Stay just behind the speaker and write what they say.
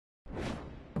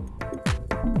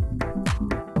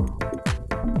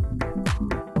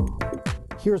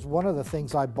Here's one of the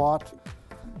things I bought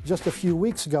just a few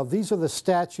weeks ago. These are the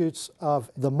statutes of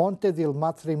the Monte del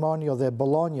Matrimonio de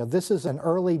Bologna. This is an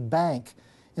early bank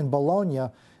in Bologna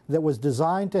that was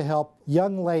designed to help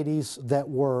young ladies that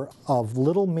were of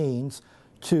little means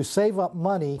to save up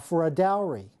money for a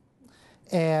dowry.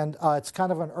 And it's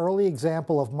kind of an early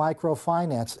example of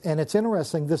microfinance. And it's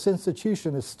interesting, this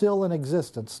institution is still in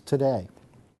existence today.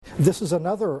 This is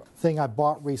another thing I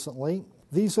bought recently.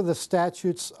 These are the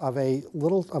statutes of a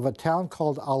town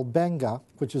called Albenga,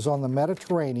 which is on the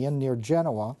Mediterranean near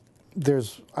Genoa.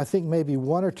 There's, I think, maybe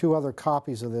one or two other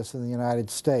copies of this in the United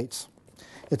States.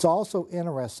 It's also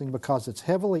interesting because it's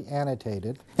heavily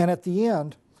annotated, and at the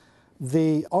end,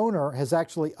 the owner has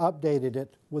actually updated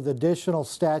it with additional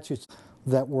statutes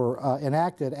that were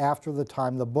enacted after the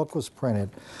time the book was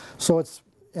printed. So it's,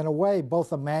 in a way,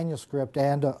 both a manuscript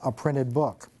and a printed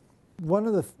book. One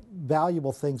of the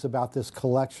valuable things about this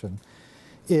collection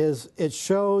is it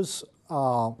shows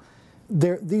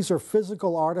these are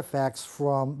physical artifacts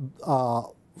from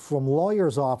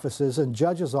lawyers' offices and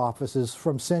judges' offices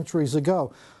from centuries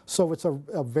ago. So it's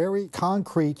a very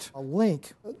concrete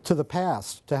link to the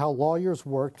past, to how lawyers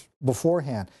worked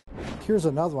beforehand. Here's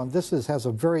another one. This has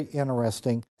a very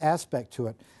interesting aspect to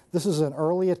it. This is an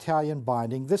early Italian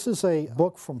binding. This is a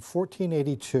book from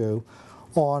 1482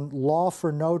 on law for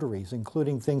notaries,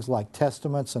 including things like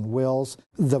testaments and wills.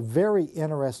 The very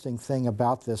interesting thing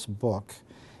about this book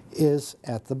is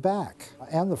at the back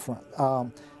and the front.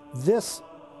 This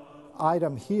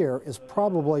item here is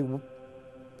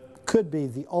could be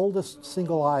the oldest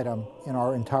single item in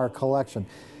our entire collection.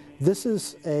 This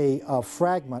is a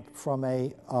fragment from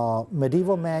a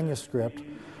medieval manuscript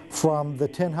from the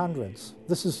 1000s.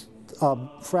 This is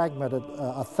fragmented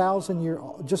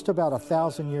just about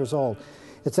 1,000 years old.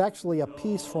 It's actually a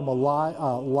piece from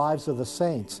Lives of the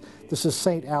Saints. This is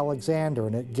Saint Alexander,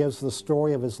 and it gives the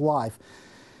story of his life.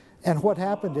 And what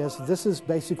happened is this is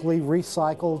basically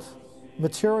recycled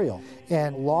material.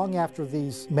 And long after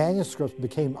these manuscripts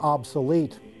became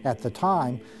obsolete at the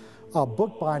time,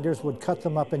 bookbinders would cut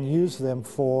them up and use them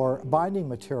for binding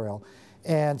material.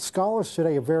 And scholars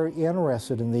today are very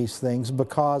interested in these things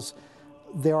because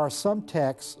there are some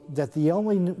texts that the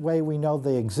only way we know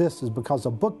they exist is because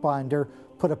a bookbinder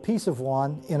put a piece of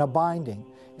one in a binding.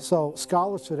 So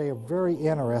scholars today are very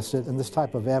interested in this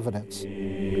type of evidence.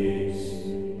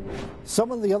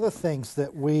 Some of the other things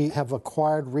that we have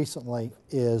acquired recently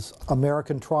is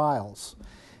American trials.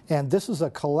 And this is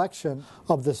a collection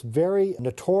of this very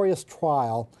notorious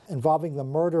trial involving the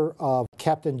murder of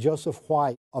Captain Joseph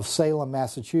White of Salem,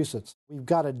 Massachusetts. We've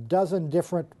got a dozen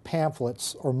different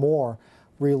pamphlets or more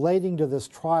relating to this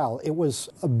trial. It was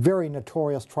a very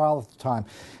notorious trial at the time.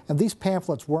 And these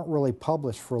pamphlets weren't really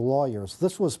published for lawyers.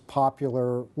 This was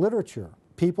popular literature.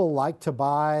 People like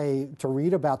to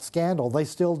read about scandal. They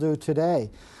still do today.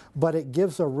 But it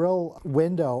gives a real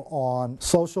window on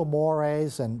social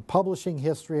mores and publishing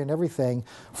history and everything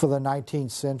for the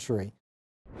 19th century.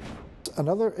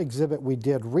 Another exhibit we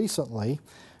did recently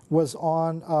was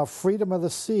on freedom of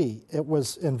the sea. It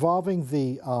was involving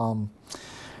the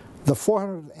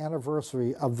 400th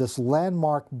anniversary of this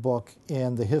landmark book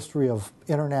in the history of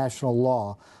international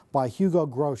law by Hugo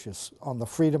Grotius on the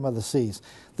freedom of the seas.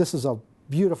 This is a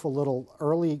beautiful little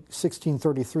early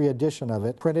 1633 edition of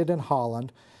it, printed in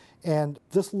Holland. And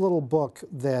this little book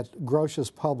that Grotius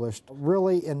published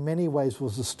really in many ways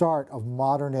was the start of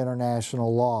modern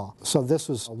international law. So this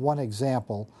was one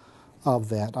example of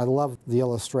that. I love the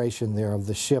illustration there of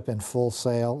the ship in full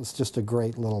sail. It's just a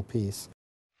great little piece.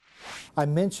 I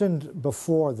mentioned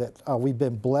before that we've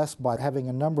been blessed by having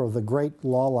a number of the great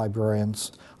law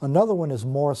librarians. Another one is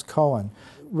Morris Cohen,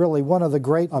 really one of the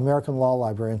great American law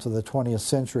librarians of the 20th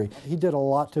century. He did a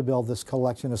lot to build this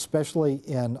collection, especially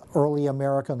in early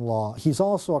American law. He's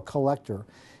also a collector,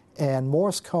 and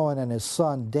Morris Cohen and his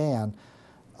son, Dan,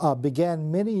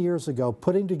 began many years ago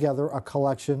putting together a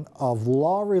collection of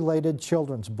law-related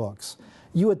children's books.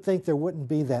 You would think there wouldn't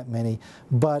be that many,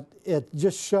 but it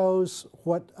just shows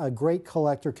what a great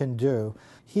collector can do.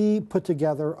 He put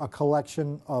together a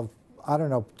collection of,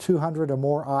 200 or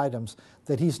more items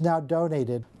that he's now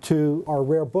donated to our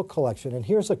rare book collection. And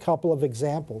here's a couple of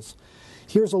examples.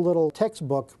 Here's a little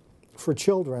textbook for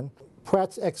children,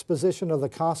 Pratt's Exposition of the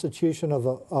Constitution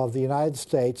of the United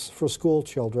States for school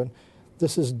children.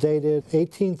 This is dated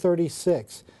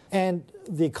 1836. And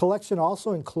the collection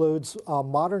also includes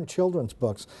modern children's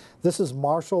books. This is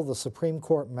Marshall, the Supreme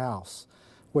Court Mouse,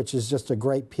 which is just a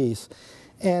great piece.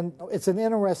 And it's an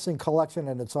interesting collection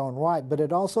in its own right, but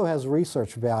it also has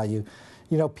research value.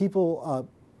 You know, people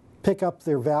pick up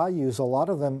their values, a lot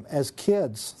of them as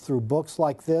kids, through books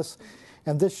like this.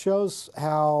 And this shows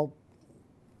how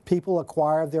people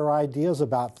acquire their ideas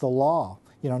about the law,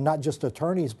 not just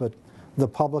attorneys, but the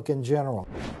public in general.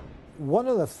 One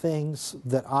of the things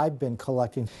that I've been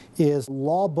collecting is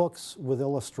law books with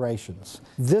illustrations.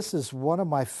 This is one of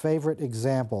my favorite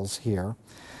examples here.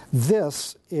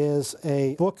 This is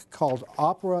a book called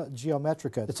Opera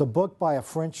Geometrica. It's a book by a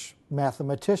French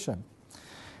mathematician.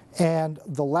 And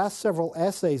the last several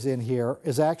essays in here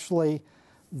is actually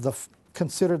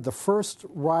considered the first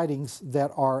writings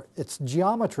that are, it's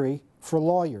geometry for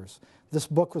lawyers. This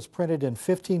book was printed in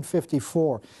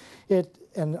 1554. It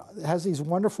has these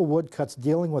wonderful woodcuts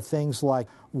dealing with things like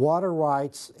water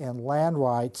rights and land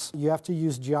rights. You have to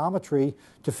use geometry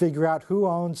to figure out who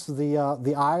owns the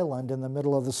island in the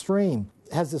middle of the stream.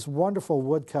 It has this wonderful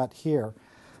woodcut here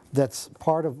that's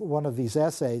part of one of these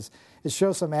essays. It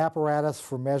shows some apparatus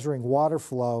for measuring water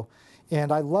flow.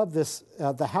 And I love this.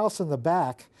 The house in the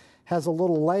back has a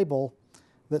little label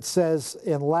that says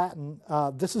in Latin,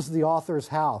 this is the author's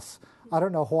house. I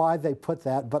don't know why they put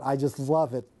that, but I just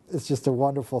love it. It's just a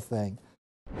wonderful thing.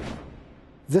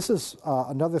 This is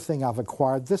another thing I've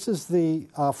acquired. This is the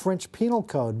French Penal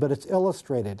Code, but it's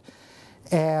illustrated.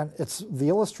 And the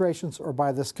illustrations are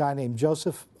by this guy named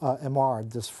Joseph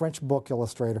Emard, this French book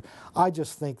illustrator. I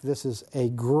just think this is a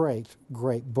great,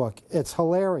 great book. It's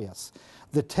hilarious.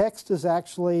 The text is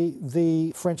actually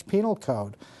the French Penal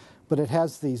Code, but it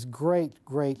has these great,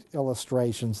 great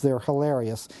illustrations. They're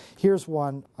hilarious. Here's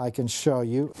one I can show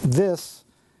you. This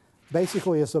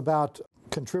basically is about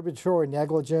contributory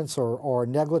negligence or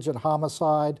negligent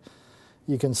homicide.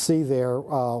 You can see there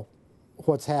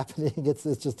what's happening. It's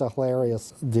just a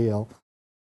hilarious deal.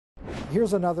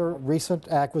 Here's another recent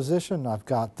acquisition I've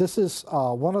got. This is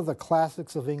one of the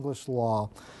classics of English law,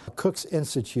 Cook's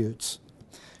Institutes.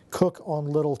 Cook on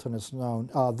Littleton is known.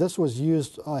 This was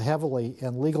used heavily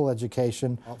in legal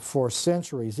education for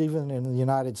centuries, even in the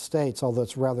United States, although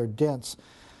it's rather dense.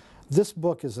 This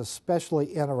book is especially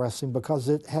interesting because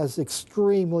it has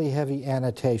extremely heavy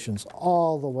annotations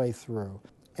all the way through.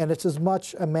 And it's as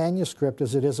much a manuscript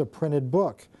as it is a printed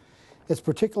book. It's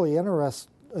particularly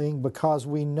interesting because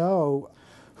we know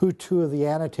who two of the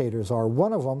annotators are.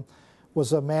 One of them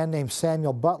was a man named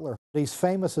Samuel Butler. He's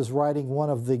famous as writing one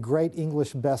of the great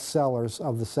English bestsellers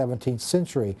of the 17th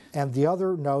century. And the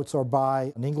other notes are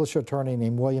by an English attorney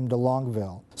named William de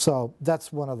Longueville. So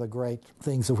that's one of the great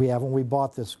things that we have, and we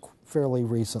bought this fairly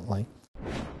recently.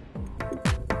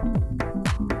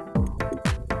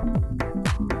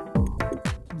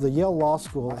 The Yale Law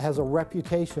School has a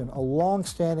reputation, a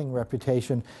long-standing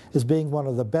reputation, as being one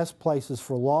of the best places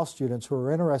for law students who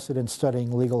are interested in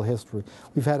studying legal history.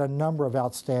 We've had a number of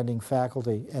outstanding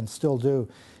faculty, and still do.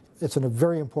 It's a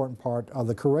very important part of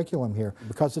the curriculum here,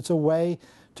 because it's a way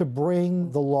to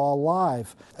bring the law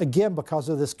alive. Again, because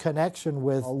of this connection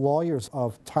with lawyers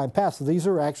of time past. These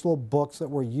are actual books that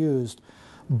were used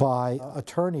by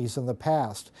attorneys in the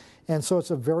past. And so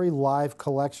it's a very live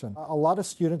collection. A lot of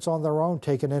students on their own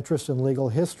take an interest in legal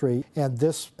history, and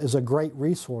this is a great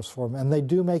resource for them, and they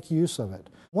do make use of it.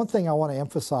 One thing I want to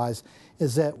emphasize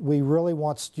is that we really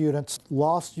want students,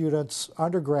 law students,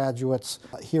 undergraduates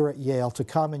here at Yale to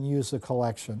come and use the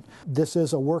collection. This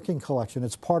is a working collection.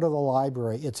 It's part of the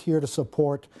library. It's here to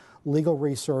support legal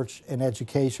research and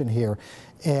education here.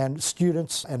 And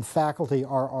students and faculty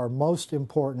are our most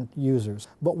important users.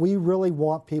 But we really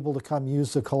want people to come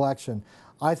use the collection.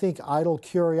 I think idle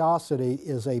curiosity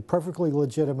is a perfectly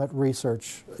legitimate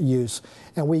research use.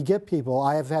 And we get people,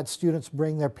 I have had students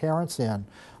bring their parents in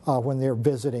when they're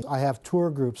visiting. I have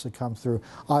tour groups that come through.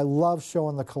 I love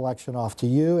showing the collection off to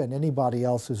you and anybody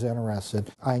else who's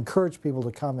interested. I encourage people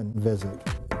to come and visit.